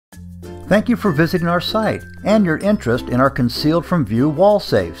Thank you for visiting our site and your interest in our concealed from view wall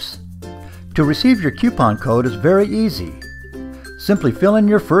safes. To receive your coupon code is very easy. Simply fill in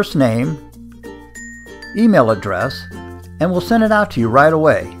your first name, email address, and we'll send it out to you right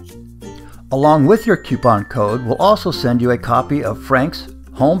away. Along with your coupon code, we'll also send you a copy of Frank's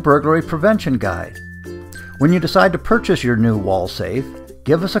Home Burglary Prevention Guide. When you decide to purchase your new wall safe,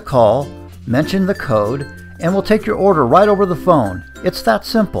 give us a call, mention the code, and we'll take your order right over the phone. It's that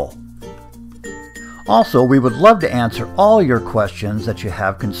simple. Also, we would love to answer all your questions that you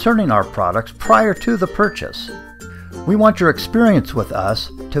have concerning our products prior to the purchase. We want your experience with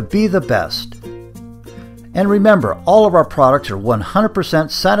us to be the best. And remember, all of our products are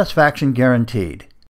 100% satisfaction guaranteed.